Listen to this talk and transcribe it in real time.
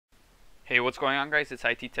Hey, what's going on, guys? It's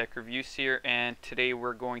IT Tech Reviews here, and today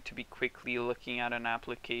we're going to be quickly looking at an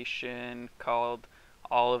application called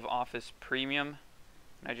Olive Office Premium.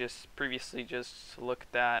 I just previously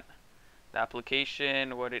looked at the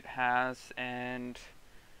application, what it has, and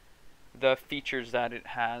the features that it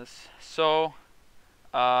has. So,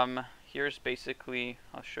 here's basically,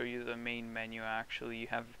 I'll show you the main menu actually. You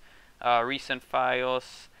have recent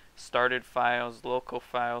files, started files, local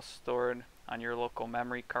files stored on your local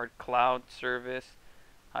memory card cloud service.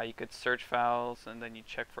 You could search files and then you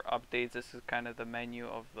check for updates. This is kind of the menu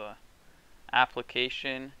of the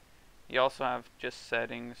application. You also have just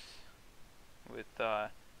settings with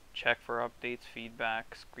check for updates,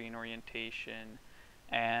 feedback, screen orientation,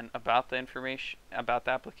 and about the information about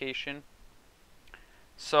the application.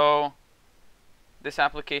 So this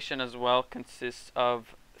application as well consists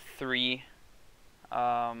of three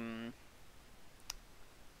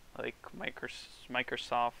like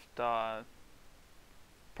Microsoft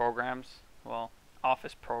programs, well,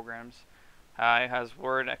 Office programs. It has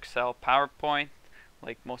Word, Excel, PowerPoint,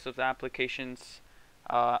 like most of the applications,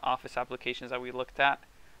 Office applications that we looked at.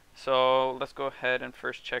 So let's go ahead and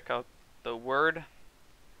first check out the Word.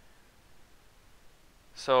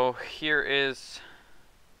 So here is,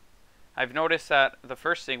 I've noticed that the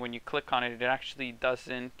first thing when you click on it, it actually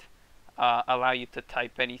doesn't allow you to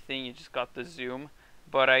type anything. You just got the zoom.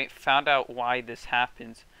 But I found out why this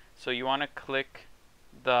happens. So you want to click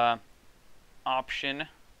the option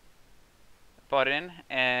button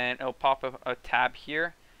and it'll pop up a tab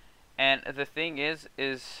here. And the thing is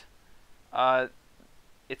it's not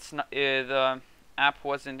the app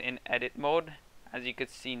wasn't in edit mode. As you can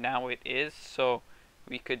see now it is. So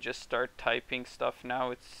we could just start typing stuff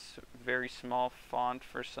now. It's very small font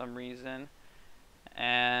for some reason,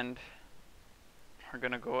 and we're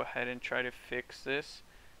gonna go ahead and try to fix this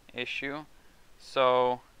issue.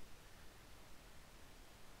 So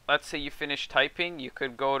let's say you finish typing, you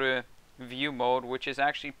could go to view mode, which is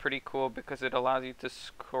actually pretty cool because it allows you to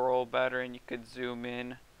scroll better and you could zoom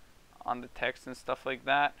in on the text and stuff like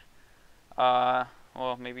that.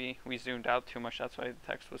 Well, maybe we zoomed out too much, that's why the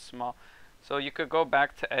text was small. So you could go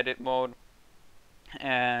back to edit mode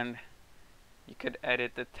and you could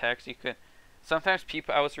edit the text. You could sometimes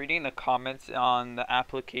people, I was reading the comments on the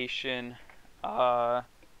application website,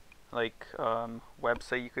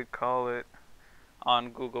 you could call it,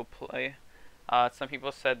 on Google Play. Some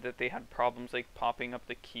people said that they had problems like popping up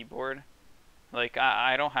the keyboard. Like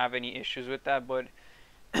I don't have any issues with that, but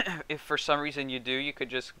if for some reason you do, you could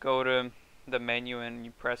just go to the menu and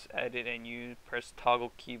you press edit and you press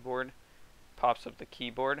toggle keyboard. Pops up the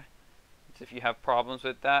keyboard. It's if you have problems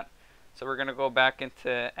with that. So we're gonna go back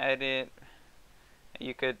into edit.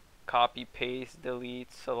 You could copy, paste,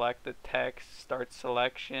 delete, select the text, start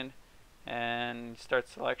selection, and start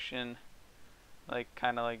selection like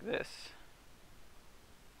kind of like this.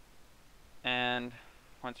 And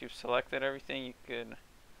once you've selected everything, you could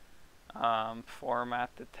format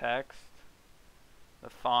the text. The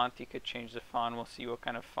font, you could change the font. We'll see what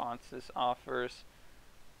kind of fonts this offers.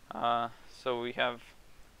 So we have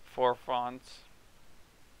 4 fonts,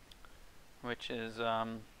 which is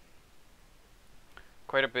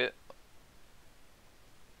quite a bit.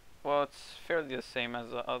 Well, it's fairly the same as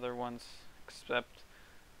the other ones, except,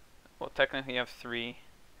 well, technically you have 3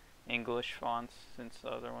 English fonts, since the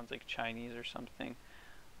other one's like Chinese or something.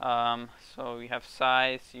 So we have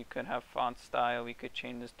size, you could have font style, we could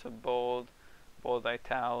change this to bold,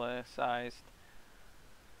 italicized.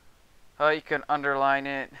 You can underline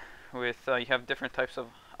it with, you have different types of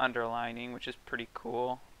underlining, which is pretty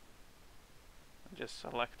cool. Just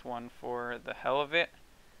select one for the hell of it.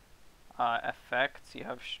 Effects, you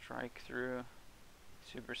have strikethrough,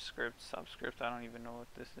 superscript, subscript, I don't even know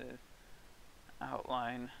what this is.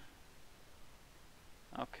 Outline.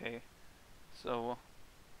 Okay, so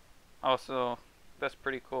also that's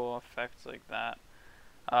pretty cool, effects like that.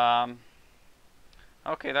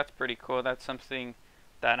 Okay, that's pretty cool. That's something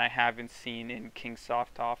that I haven't seen in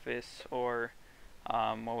Kingsoft Office, or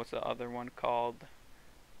what was the other one called?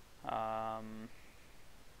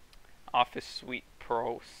 Office Suite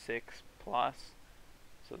Pro 6 Plus.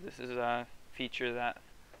 So this is a feature that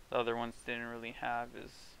the other ones didn't really have,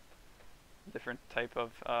 is different type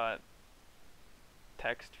of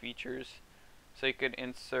text features. So you could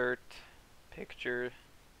insert picture if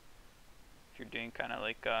you're doing kind of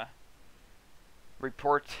like a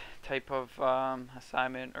report type of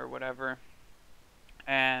assignment or whatever.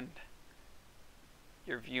 And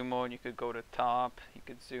your view mode, you could go to top, you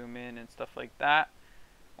could zoom in and stuff like that.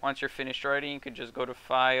 Once you're finished writing, you could just go to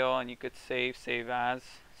file and you could save as,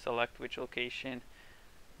 select which location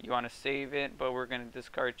you want to save it, but we're going to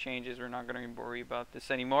discard changes. We're not going to worry about this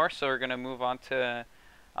anymore. So we're going to move on to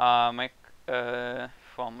Mike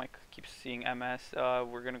keeps seeing MS.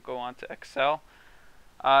 We're going to go on to Excel.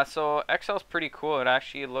 So Excel is pretty cool. It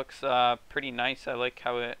actually looks pretty nice. I like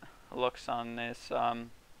how it looks on this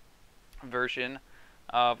version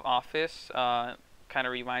of Office. Kind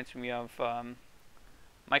of reminds me of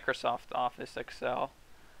Microsoft Office Excel.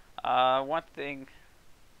 One thing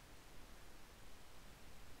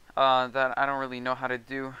that I don't really know how to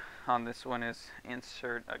do on this one is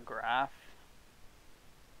insert a graph.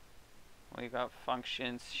 We got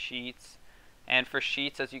functions, sheets, and for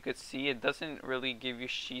sheets, as you could see, it doesn't really give you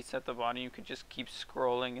sheets at the bottom. You could just keep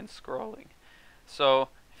scrolling and scrolling. So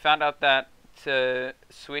found out that to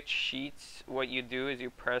switch sheets, what you do is you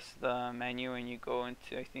press the menu and you go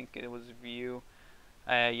into, I think it was view,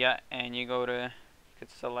 and you go to, you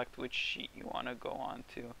could select which sheet you want to go on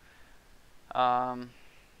to. You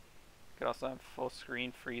could also have full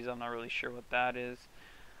screen freeze. I'm not really sure what that is.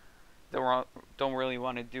 Don't really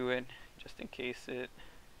want to do it just in case it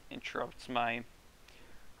interrupts my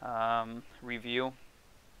review.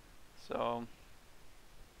 So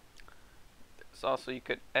there's also, you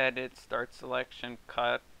could edit, start selection,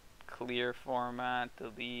 cut, clear, format,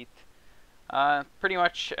 delete. Pretty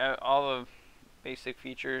much all the basic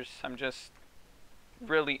features. I'm just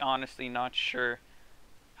really honestly not sure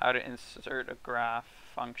how to insert a graph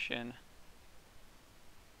function.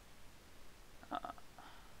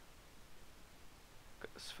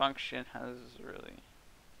 This function has really...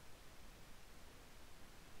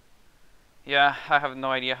 Yeah, I have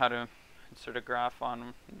no idea how to insert a graph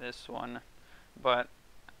on this one, but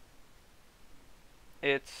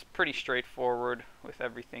it's pretty straightforward with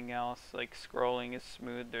everything else. Like scrolling is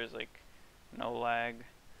smooth, there's like no lag.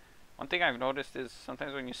 One thing I've noticed is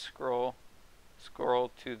sometimes when you scroll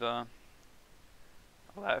to the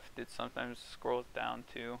left, it sometimes scrolls down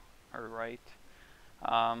to or right.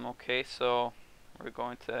 Okay, so we're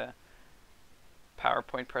going to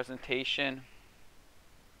PowerPoint presentation.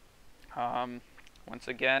 Once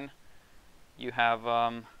again, you have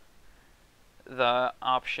the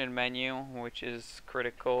option menu, which is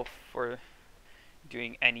critical for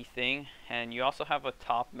doing anything, and you also have a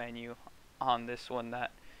top menu on this one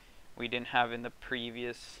that we didn't have in the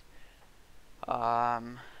previous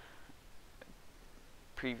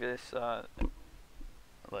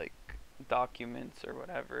like documents or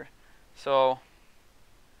whatever. So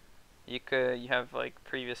you have like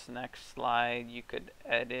previous, next slide, you could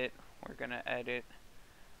edit. We're gonna edit.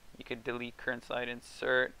 You could delete current slide,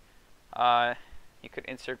 insert. You could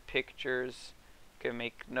insert pictures. You could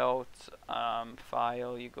make notes.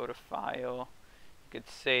 File. You go to file. You could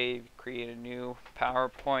save. Create a new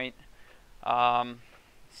PowerPoint.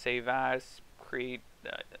 Save as. Create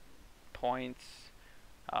points.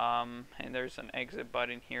 And there's an exit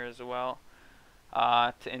button here as well.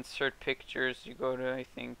 To insert pictures, you go to, I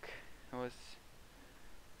think it was,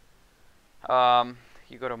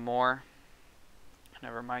 you go to more.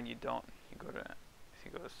 Never mind, you don't. You go to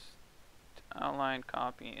outline,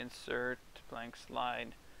 copy, insert, blank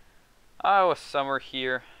slide. Oh, it was somewhere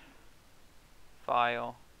here.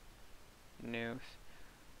 File, new.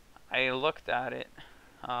 I looked at it.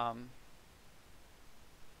 That's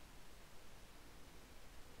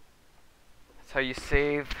how you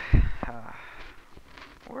save.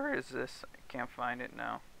 Where is this? I can't find it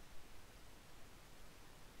now.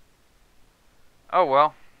 Oh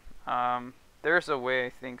well. There's a way, I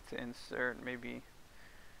think, to insert. Maybe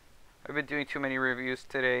I've been doing too many reviews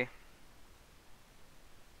today.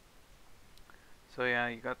 So yeah,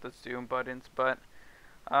 you got the zoom buttons, but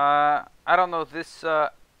I don't know. This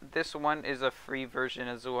one is a free version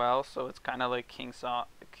as well, so it's kind of like Kingsoft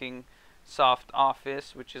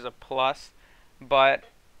Office, which is a plus, but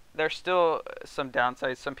there's still some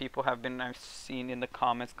downsides. Some people have been, I've seen in the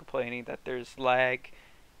comments, complaining that there's lag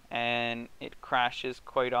and it crashes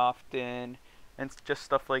quite often and just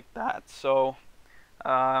stuff like that. So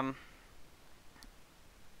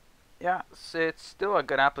yeah, so it's still a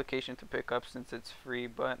good application to pick up since it's free,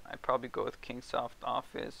 but I'd probably go with Kingsoft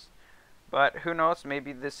Office. But who knows,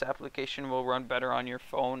 maybe this application will run better on your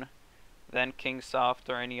phone than Kingsoft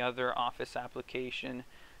or any other Office application.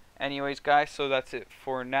 Anyways guys, so that's it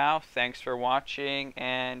for now. Thanks for watching,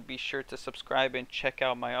 and be sure to subscribe and check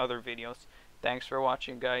out my other videos. Thanks for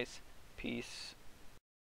watching guys. Peace.